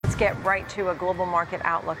get right to a global market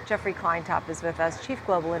outlook. Jeffrey Kleintop is with us, Chief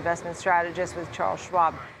Global Investment Strategist with Charles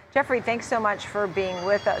Schwab. Jeffrey, thanks so much for being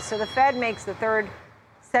with us. So the Fed makes the third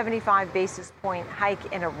 75 basis point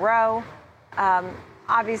hike in a row.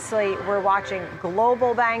 Obviously, we're watching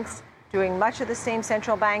global banks doing much of the same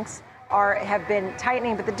central banks have been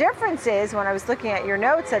tightening. But the difference is, when I was looking at your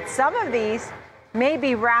notes, that some of these may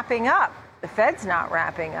be wrapping up. The Fed's not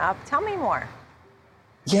wrapping up. Tell me more.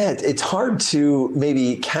 Yeah, it's hard to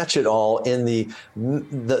maybe catch it all in the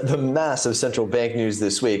mass of central bank news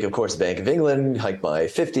this week. Of course, the Bank of England hiked by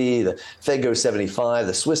 50, the Fed goes 75,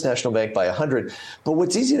 the Swiss National Bank by 100. But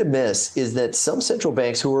what's easy to miss is that some central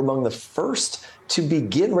banks who were among the first to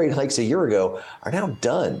begin rate hikes a year ago are now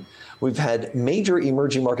done. We've had major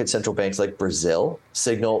emerging market central banks like Brazil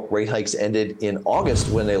signal rate hikes ended in August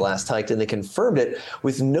when they last hiked, and they confirmed it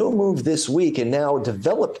with no move this week. And now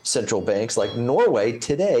developed central banks like Norway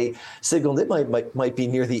today signaled it might be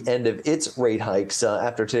near the end of its rate hikes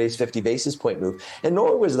after today's 50 basis point move. And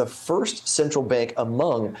Norway was the first central bank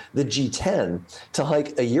among the G10 to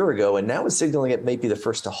hike a year ago, and now is signaling it may be the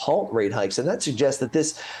first to halt rate hikes. And that suggests that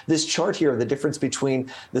this chart here of the difference between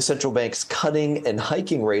the central banks cutting and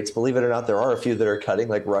hiking rates, believe it or not, there are a few that are cutting,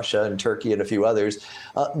 like Russia and Turkey and a few others.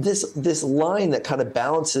 This line that kind of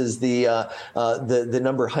balances the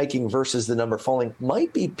number hiking versus the number falling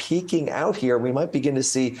might be peaking out here. We might begin to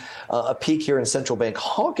see a peak here in central bank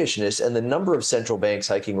hawkishness, and the number of central banks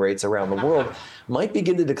hiking rates around the world might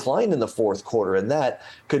begin to decline in the fourth quarter, and that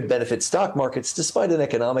could benefit stock markets despite an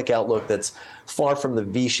economic outlook that's far from the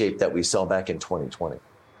V-shape that we saw back in 2020.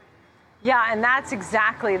 Yeah, and that's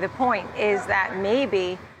exactly the point, is that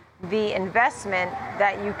maybe the investment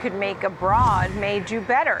that you could make abroad may do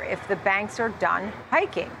better if the banks are done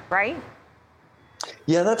hiking, right?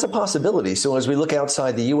 Yeah, that's a possibility. So as we look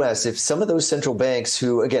outside the U.S., if some of those central banks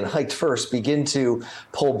who, again, hiked first begin to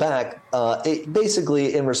pull back,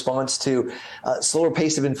 basically in response to slower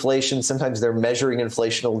pace of inflation, sometimes they're measuring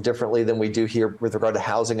inflation a little differently than we do here with regard to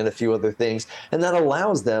housing and a few other things. And that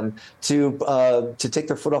allows them to take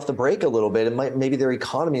their foot off the brake a little bit, and maybe their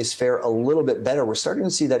economies fare a little bit better. We're starting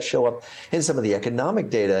to see that show up in some of the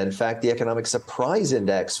economic data. In fact, the economic surprise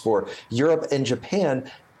index for Europe and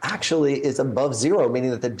Japan actually is above zero, meaning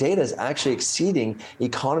that the data is actually exceeding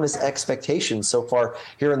economists' expectations so far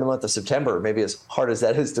here in the month of September, maybe as hard as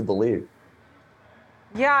that is to believe.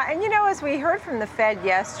 Yeah, and as we heard from the Fed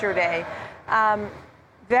yesterday,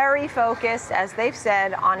 very focused, as they've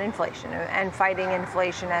said, on inflation and fighting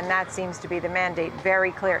inflation, and that seems to be the mandate,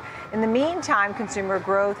 very clear. In the meantime, consumer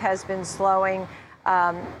growth has been slowing.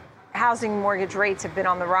 Housing mortgage rates have been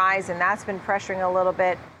on the rise, and that's been pressuring a little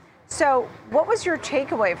bit. So what was your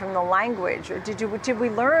takeaway from the language? Or did we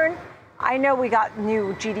learn? I know we got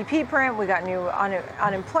new GDP print, we got new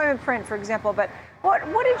unemployment print, for example, but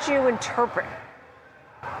what did you interpret?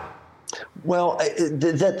 Well,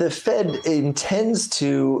 that the Fed intends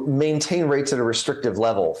to maintain rates at a restrictive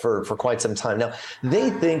level for quite some time. Now, they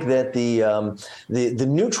think that the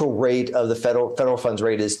neutral rate of the federal funds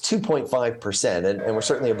rate is 2.5%, and we're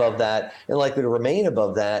certainly above that and likely to remain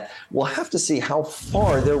above that. We'll have to see how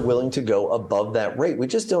far they're willing to go above that rate. We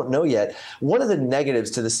just don't know yet. One of the negatives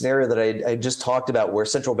to the scenario that I just talked about, where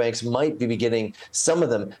central banks might be beginning, some of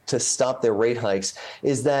them, to stop their rate hikes,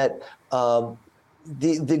 is that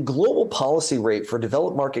the global policy rate for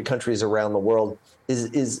developed market countries around the world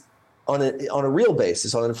is on a real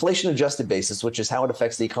basis, on an inflation-adjusted basis, which is how it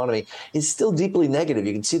affects the economy, is still deeply negative.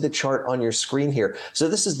 You can see the chart on your screen here. So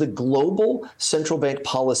this is the global central bank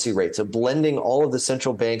policy rate, so blending all of the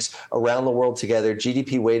central banks around the world together,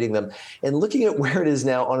 GDP weighting them, and looking at where it is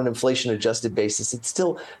now on an inflation-adjusted basis. It's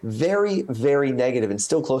still very, very negative and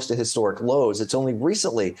still close to historic lows. It's only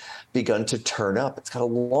recently begun to turn up. It's got a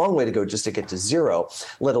long way to go just to get to zero,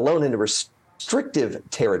 let alone into restrictive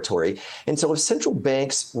territory. And so if central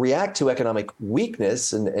banks react to economic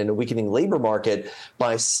weakness and a weakening labor market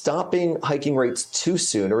by stopping hiking rates too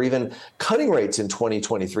soon, or even cutting rates in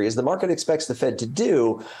 2023, as the market expects the Fed to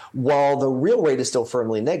do, while the real rate is still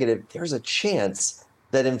firmly negative, there's a chance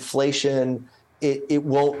that inflation, it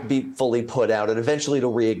won't be fully put out, and eventually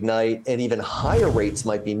it'll reignite, and even higher rates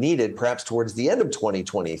might be needed, perhaps towards the end of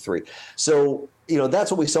 2023. So,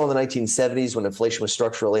 that's what we saw in the 1970s when inflation was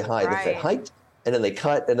structurally high. Right. The Fed hiked, and then they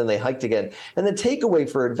cut, and then they hiked again. And the takeaway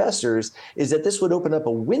for investors is that this would open up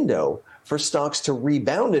a window for stocks to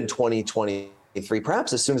rebound in 2023,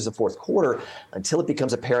 perhaps as soon as the fourth quarter, until it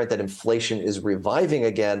becomes apparent that inflation is reviving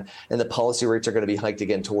again and the policy rates are going to be hiked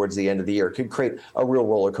again towards the end of the year. It could create a real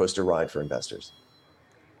roller coaster ride for investors.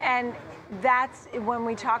 And that's when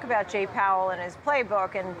we talk about Jay Powell and his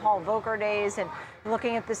playbook and Paul Volcker days and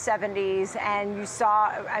looking at the 70s. And you saw,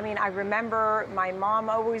 I mean, I remember my mom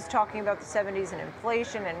always talking about the 70s and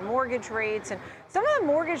inflation and mortgage rates. And some of the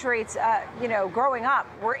mortgage rates, growing up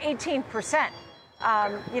were 18%.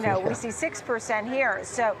 We see 6% here.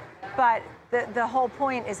 So, but the whole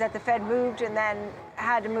point is that the Fed moved and then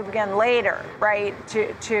had to move again later, right?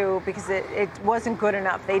 Because it wasn't good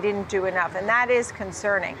enough. They didn't do enough, and that is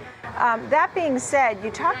concerning. That being said,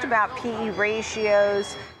 you talked about PE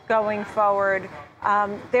ratios going forward.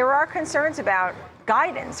 There are concerns about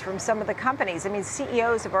guidance from some of the companies. I mean,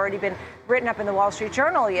 CEOs have already been written up in the Wall Street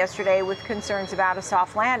Journal yesterday with concerns about a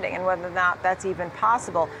soft landing and whether or not that's even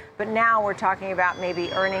possible. But now we're talking about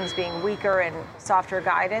maybe earnings being weaker and softer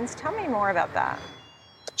guidance. Tell me more about that.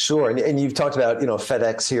 Sure. And you've talked about,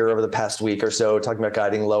 FedEx here over the past week or so, talking about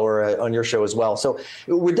guiding lower on your show as well. So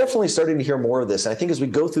we're definitely starting to hear more of this. And I think as we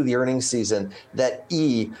go through the earnings season,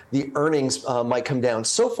 the earnings might come down.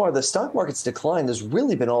 So far, the stock market's decline has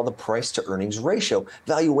really been all the price to earnings ratio.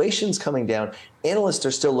 Valuations coming down. Analysts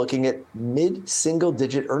are still looking at mid-single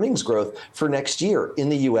digit earnings growth for next year in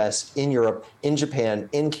the U.S., in Europe, in Japan,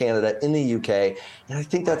 in Canada, in the U.K. And I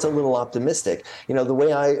think that's a little optimistic. The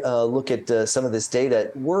way I look at some of this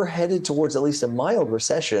data, we're headed towards at least a mild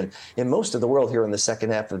recession in most of the world here in the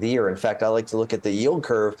second half of the year. In fact, I like to look at the yield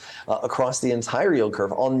curve across the entire yield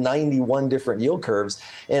curve, all 91 different yield curves.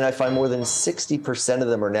 And I find more than 60% of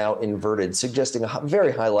them are now inverted, suggesting a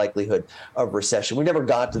very high likelihood of recession. We never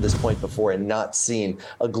got to this point before and not seen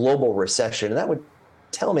a global recession. And that would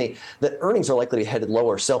tell me that earnings are likely to be headed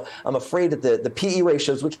lower. So I'm afraid that the PE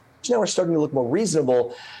ratios, which now are starting to look more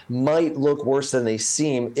reasonable, might look worse than they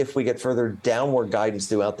seem if we get further downward guidance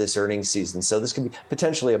throughout this earnings season. So this could be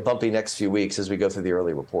potentially a bumpy next few weeks as we go through the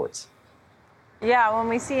early reports. Yeah, when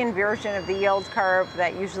we see inversion of the yield curve,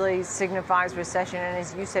 that usually signifies recession. And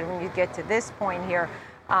as you said, when you get to this point here,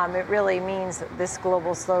 it really means this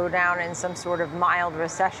global slowdown and some sort of mild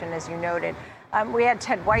recession, as you noted. We had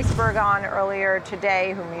Ted Weisberg on earlier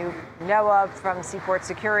today, whom you know of from Seaport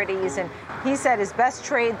Securities, and he said his best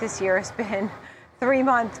trade this year has been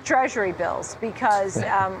 3-month Treasury bills because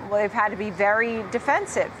they've had to be very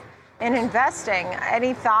defensive in investing.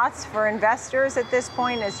 Any thoughts for investors at this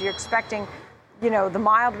point as you're expecting, the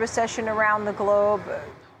mild recession around the globe,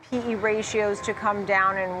 PE ratios to come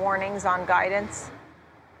down and warnings on guidance?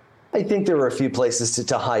 I think there are a few places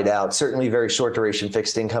to hide out. Certainly very short duration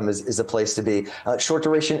fixed income is a place to be. Short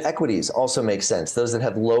duration equities also make sense. Those that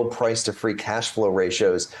have low price to free cash flow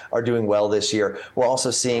ratios are doing well this year. We're also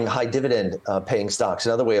seeing high dividend paying stocks.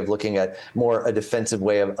 Another way of looking at more a defensive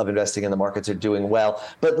way of investing in the markets are doing well.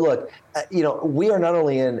 But look, we are not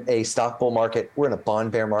only in a stock bull market, we're in a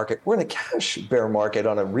bond bear market. We're in a cash bear market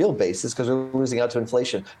on a real basis because we're losing out to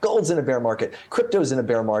inflation. Gold's in a bear market. Crypto's in a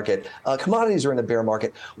bear market. Commodities are in a bear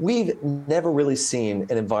market. We've never really seen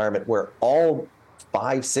an environment where all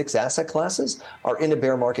 5-6 asset classes are in a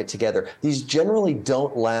bear market together. These generally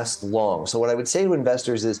don't last long. So what I would say to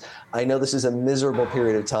investors is, I know this is a miserable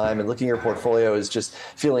period of time and looking at your portfolio is just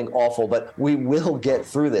feeling awful, but we will get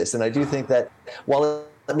through this. And I do think that while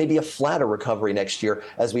it may be a flatter recovery next year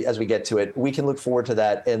as we get to it, we can look forward to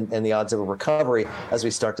that and the odds of a recovery as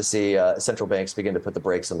we start to see central banks begin to put the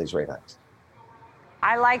brakes on these rate hikes.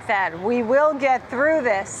 I like that. We will get through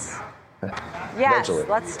this. Yes, Eventually.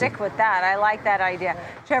 Let's stick with that. I like that idea.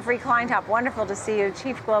 Jeffrey Kleintop, wonderful to see you,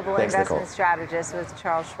 Chief Global Investment Strategist with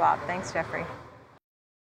Charles Schwab. Thanks, Jeffrey.